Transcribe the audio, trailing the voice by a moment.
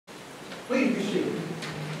Please be seated.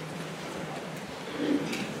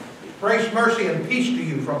 Grace, mercy, and peace to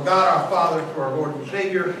you from God our Father, through our Lord and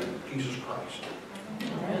Savior, Jesus Christ.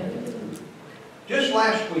 Amen. Just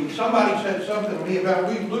last week, somebody said something to me about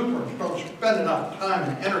we Lutherans don't spend enough time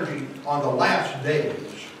and energy on the last days.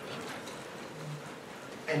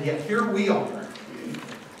 And yet here we are.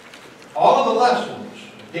 All of the lessons,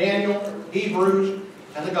 Daniel, Hebrews,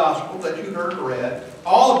 and the Gospel that you heard read,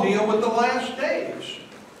 all deal with the last days.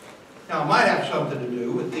 Now, it might have something to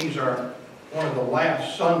do with these are one of the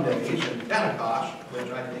last Sundays in Pentecost,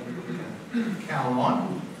 which I think we can count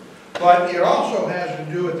on. But it also has to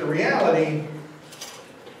do with the reality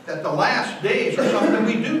that the last days are something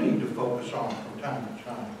we do need to focus on from time to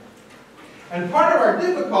time. And part of our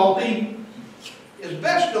difficulty is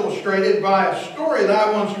best illustrated by a story that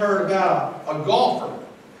I once heard about a golfer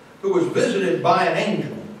who was visited by an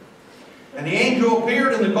angel. And the angel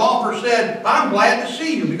appeared and the golfer said, "I'm glad to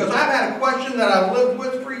see you because I've had a question that I've lived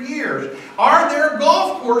with for years. Are there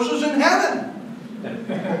golf courses in heaven?"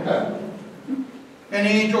 And the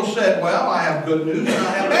angel said, "Well, I have good news and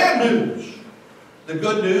I have bad news. The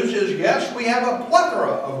good news is, yes, we have a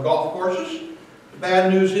plethora of golf courses. The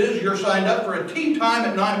bad news is you're signed up for a tee time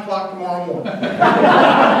at 9 o'clock tomorrow morning."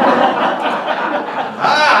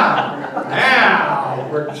 Now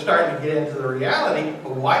we're starting to get into the reality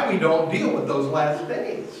of why we don't deal with those last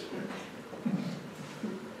days.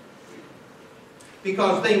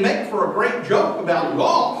 Because they make for a great joke about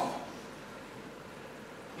golf.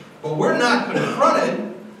 But we're not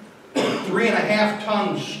confronted with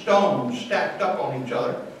 3.5-ton stones stacked up on each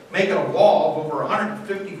other, making a wall of over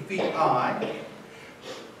 150 feet high,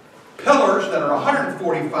 pillars that are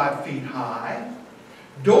 145 feet high,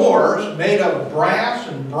 doors made of brass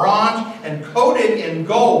and bronze and coated in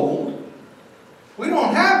gold. We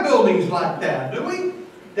don't have buildings like that, do we?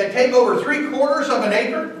 That take over 3/4 of an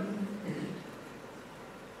acre?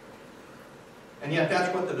 And yet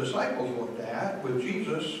that's what the disciples looked at with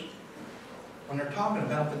Jesus when they're talking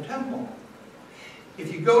about the temple.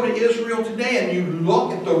 If you go to Israel today and you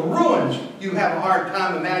look at the ruins, you have a hard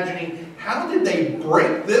time imagining how did they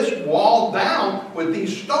break this wall down with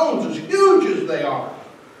these stones as huge as they are.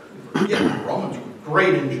 Yet the Romans were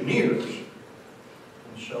great engineers.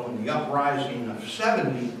 And so in the uprising of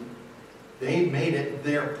 70, they made it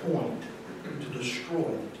their point to destroy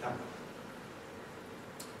the temple.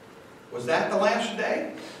 Was that the last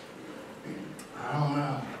day? I don't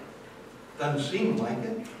know. Doesn't seem like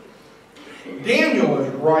it. Daniel is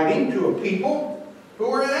writing to a people who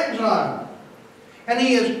are in exile. And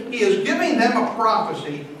he is giving them a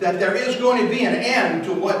prophecy that there is going to be an end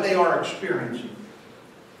to what they are experiencing.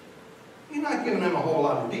 He's not giving them a whole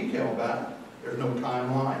lot of detail about it. There's no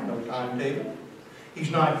timeline, no timetable. He's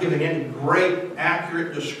not giving any great,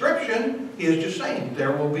 accurate description. He is just saying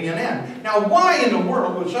there will be an end. Now, why in the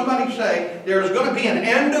world would somebody say there's going to be an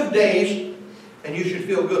end of days and you should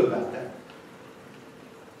feel good about that?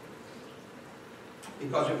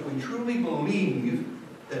 Because if we truly believe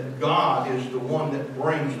that God is the one that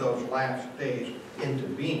brings those last days into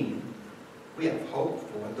being, we have hope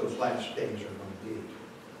for what those last days are going to be.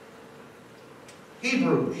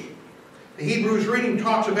 Hebrews. The Hebrews reading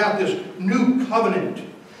talks about this new covenant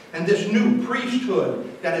and this new priesthood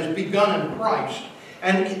that has begun in Christ.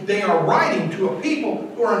 And they are writing to a people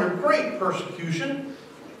who are under great persecution.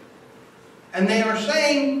 And they are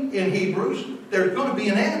saying in Hebrews, there's going to be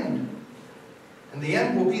an end. And the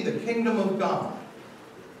end will be the kingdom of God.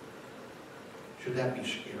 Should that be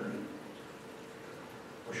scary?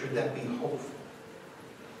 Or should that be hopeful?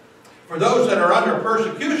 For those that are under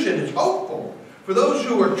persecution, it's hopeful. For those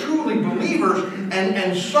who are truly believers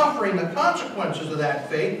and suffering the consequences of that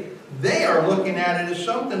faith, they are looking at it as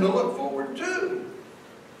something to look forward to.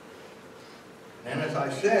 And as I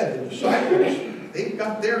said, the disciples, they've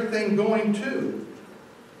got their thing going too.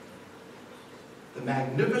 The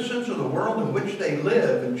magnificence of the world in which they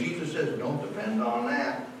live, and Jesus says, don't depend on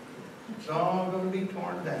that. It's all going to be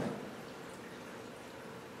torn down.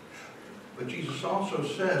 But Jesus also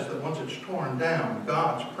says that once it's torn down,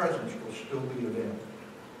 God's presence will still be available.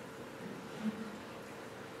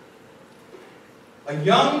 A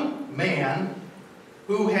young man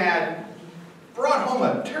who had brought home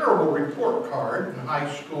a terrible report card in high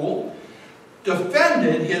school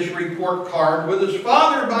defended his report card with his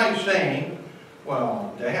father by saying,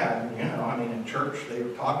 well, Dad, you know, I mean, in church they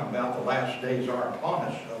were talking about the last days are upon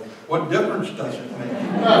us, so what difference does it make?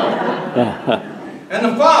 And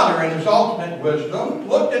the father, in his ultimate wisdom,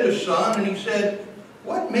 looked at his son and he said,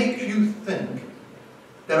 what makes you think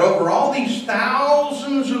that over all these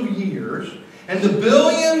thousands of years and the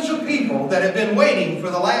billions of people that have been waiting for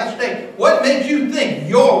the last day, what makes you think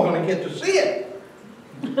you're going to get to see it.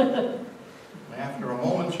 After a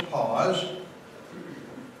moment's pause,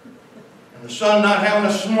 and the son not having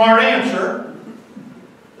a smart answer,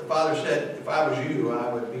 the father said, if I was you,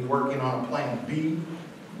 I would be working on a plan B.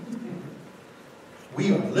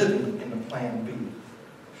 We are living in the plan B.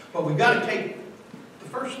 But we've got to take the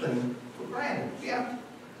first thing for granted. We have to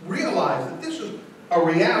realize that this is a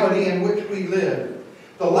reality in which we live.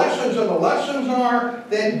 The lessons of the lessons are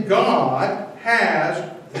that God has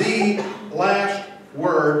the last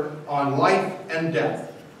word on life and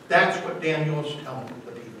death. That's what Daniel is telling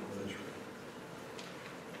the people of Israel.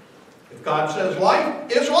 If God says life,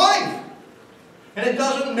 it's life. And it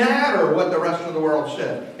doesn't matter what the rest of the world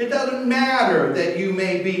says. It doesn't matter that you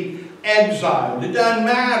may be exiled. It doesn't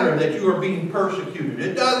matter that you are being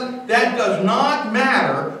persecuted. That does not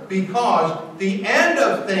matter, because the end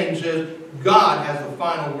of things is God has the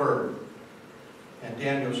final word. And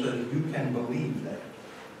Daniel says you can believe that.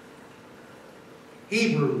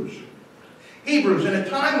 Hebrews, in a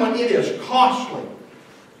time when it is costly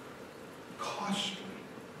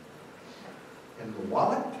in the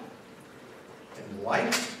wallet, in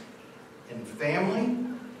life, in family,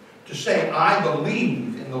 to say, I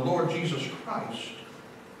believe in the Lord Jesus Christ.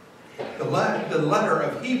 The letter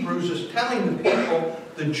of Hebrews is telling the people,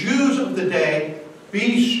 the Jews of the day,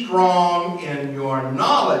 be strong in your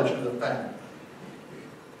knowledge of the fact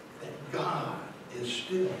that God is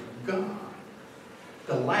still God.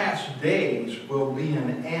 The last days will be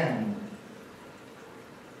an end.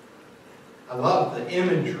 I love the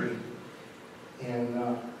imagery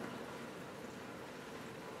in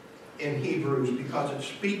Hebrews, because it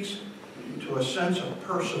speaks to a sense of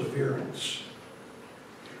perseverance.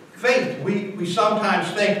 Faith, we sometimes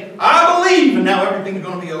think, I believe, and now everything's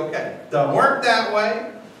going to be okay. Doesn't work that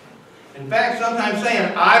way. In fact, sometimes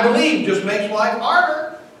saying, I believe, just makes life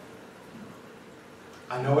harder.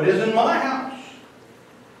 I know it is in my house.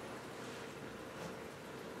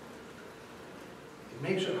 It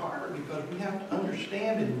makes it harder because we have to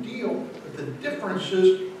understand and deal with the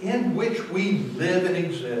differences in which we live and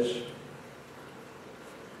exist.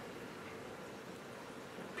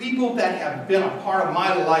 People that have been a part of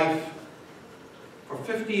my life for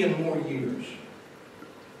 50 and more years,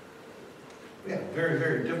 we have very,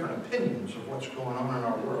 very different opinions of what's going on in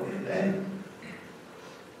our world today.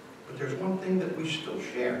 But there's one thing that we still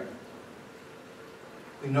share.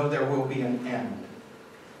 We know there will be an end.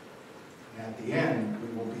 And at the end,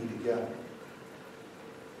 we will be together.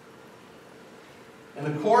 In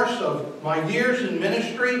the course of my years in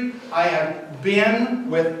ministry, I have been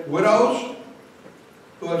with widows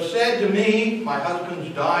who have said to me, my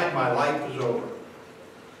husband's died, my life is over.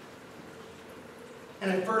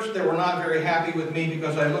 And at first they were not very happy with me,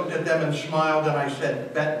 because I looked at them and smiled and I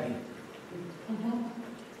said, bet me.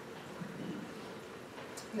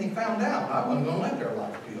 And they found out I wasn't going to let their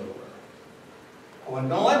life be over. I wasn't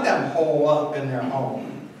going to let them hole up in their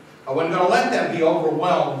home. I wasn't going to let them be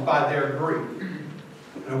overwhelmed by their grief.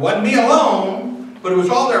 And it wasn't me alone, but it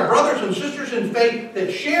was all their brothers and sisters in faith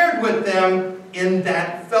that shared with them in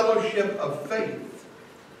that fellowship of faith.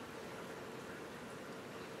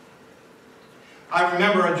 I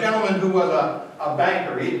remember a gentleman who was a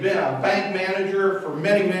banker. He'd been a bank manager for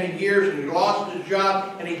many, many years, and he lost his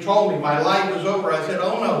job, and he told me, my life is over. I said,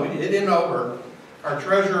 oh no, it isn't over. Our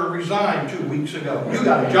treasurer resigned 2 weeks ago. You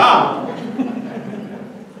got a job.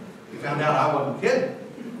 He found out I wasn't kidding.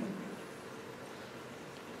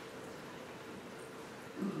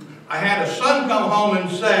 I had a son come home and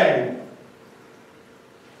say,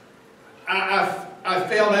 I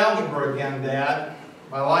failed algebra again, Dad.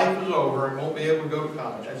 My life is over. I won't be able to go to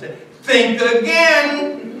college. I said, think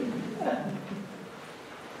again.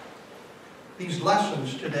 These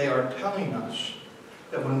lessons today are telling us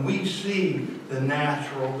that when we see the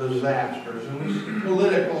natural disasters, and we see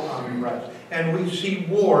political unrest, and we see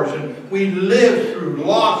wars, and we live through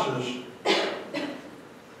losses,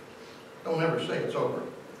 don't ever say it's over.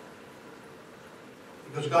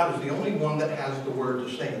 Because God is the only one that has the word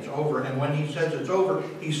to say it's over. And when He says it's over,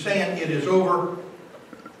 He's saying it is over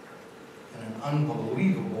in an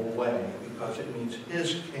unbelievable way, because it means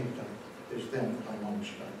His kingdom is then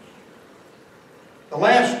amongst us. The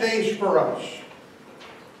last days for us.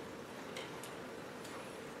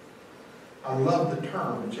 I love the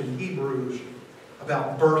term. It's in Hebrews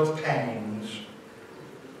about birth pangs.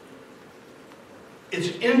 It's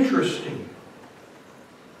interesting.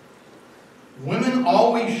 Women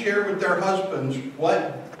always share with their husbands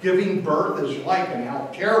what giving birth is like and how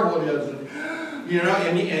terrible it is. And, you know,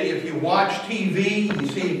 and if you watch TV, you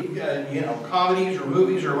see, comedies or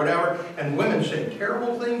movies or whatever, and women say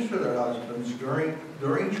terrible things to their husbands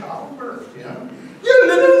during childbirth. You know, you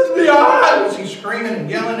lose me, screaming and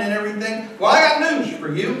yelling and everything. Well, I got news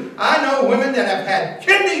for you. I know women that have had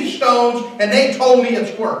kidney stones, and they told me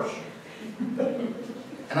it's worse.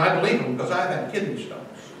 And I believe them because I've had kidney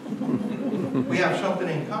stones. We have something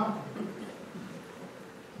in common.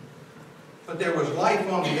 But there was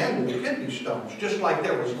life on the end of the kidney stones, just like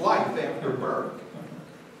there was life after birth.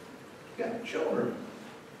 You got children.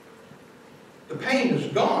 The pain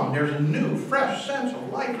is gone. There's a new, fresh sense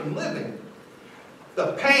of life and living.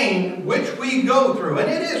 The pain which we go through, and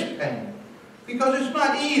it is pain, because it's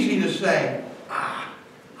not easy to say, I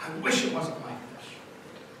wish it wasn't like this.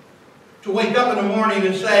 To wake up in the morning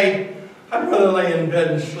and say, I'd rather lay in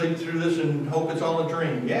bed and sleep through this and hope it's all a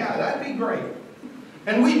dream. Yeah, that'd be great.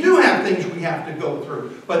 And we do have things we have to go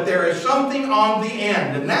through, but there is something on the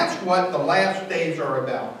end, and that's what the last days are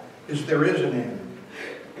about, is there is an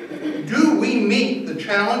end. Do we meet the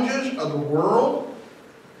challenges of the world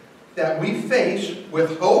that we face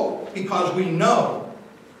with hope because we know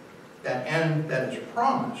that end that is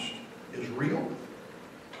promised is real?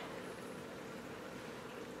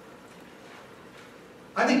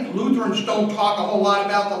 I think Lutherans don't talk a whole lot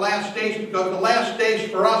about the last days because the last days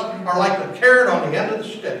for us are like the carrot on the end of the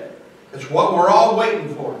stick. It's what we're all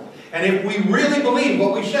waiting for. And if we really believe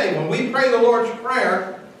what we say when we pray the Lord's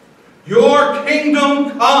Prayer, your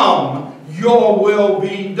kingdom come, your will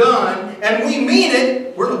be done, and we mean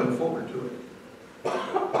it, we're looking forward to it.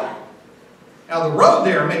 Now the road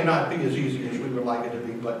there may not be as easy as we would like it to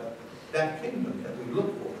be, but that kingdom that we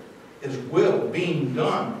look for, His will being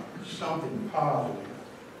done, is something positive.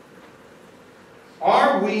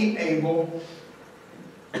 Are we able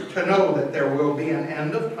to know that there will be an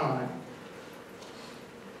end of time,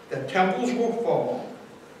 that temples will fall,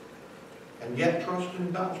 and yet trust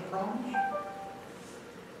in God's promise?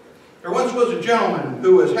 There once was a gentleman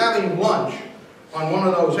who was having lunch on one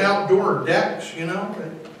of those outdoor decks, you know,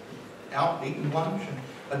 out eating lunch.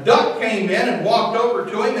 And a duck came in and walked over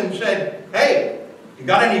to him and said, "Hey, you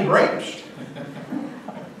got any grapes?"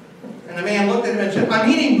 And the man looked at him and said, "I'm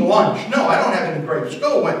eating lunch. No, I don't have any grapes.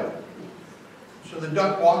 Go away." So the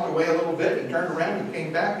duck walked away a little bit. He turned around, he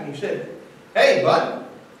came back, and he said, "Hey, bud,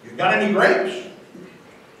 you got any grapes?"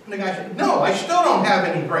 And the guy said, "No, I still don't have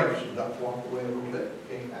any grapes." The duck walked away a little bit,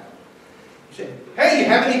 came back. He said, "Hey, you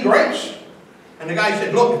have any grapes?" And the guy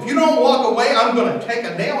said, "Look, if you don't walk away, I'm going to take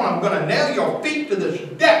a nail and I'm going to nail your feet to this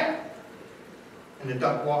deck." And the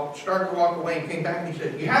duck started to walk away and came back and he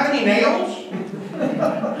said, "You have any nails?"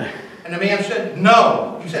 And the man said,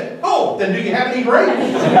 "No." He said, "Oh, then do you have any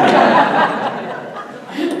grapes?"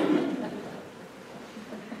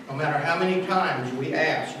 No matter how many times we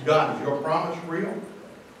ask, "God, is your promise real?"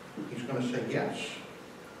 He's going to say yes.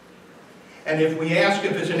 And if we ask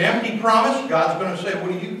if it's an empty promise, God's going to say,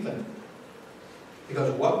 "What do you think?"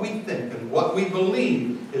 Because what we think and what we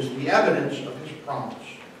believe is the evidence of His promise.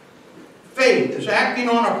 Faith is acting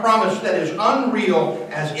on a promise that is unreal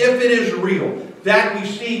as if it is real. That we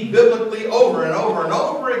see biblically over and over and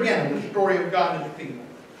over again in the story of God and His people.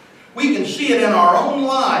 We can see it in our own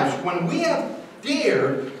lives when we have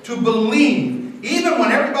dared to believe, even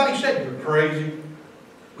when everybody said, "You're crazy,"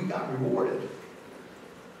 we got rewarded.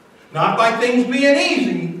 Not by things being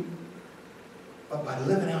easy, but by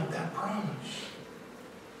living out that promise.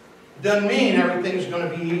 It doesn't mean everything's going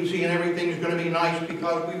to be easy and everything's going to be nice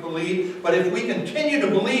because we believe, but if we continue to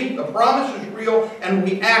believe the promise is real and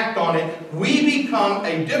we act on it, we become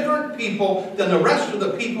a different people than the rest of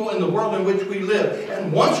the people in the world in which we live.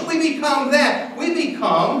 And once we become that, we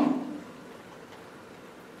become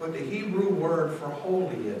what the Hebrew word for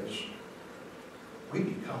holy is. We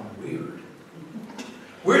become weird.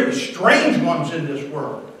 We're the strange ones in this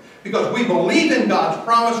world. Because we believe in God's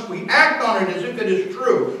promise, we act on it as if it is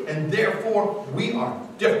true, and therefore we are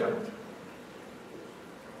different.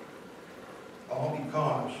 All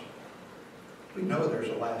because we know there's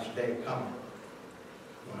a last day coming.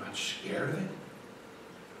 We're not scared of it. In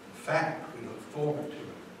fact, we look forward to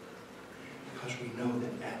it. Because we know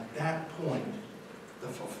that at that point, the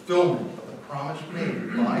fulfillment of the promise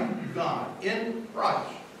made by God in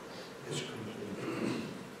Christ is complete.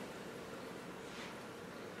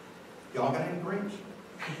 Y'all got any grapes?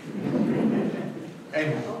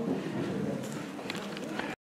 Amen.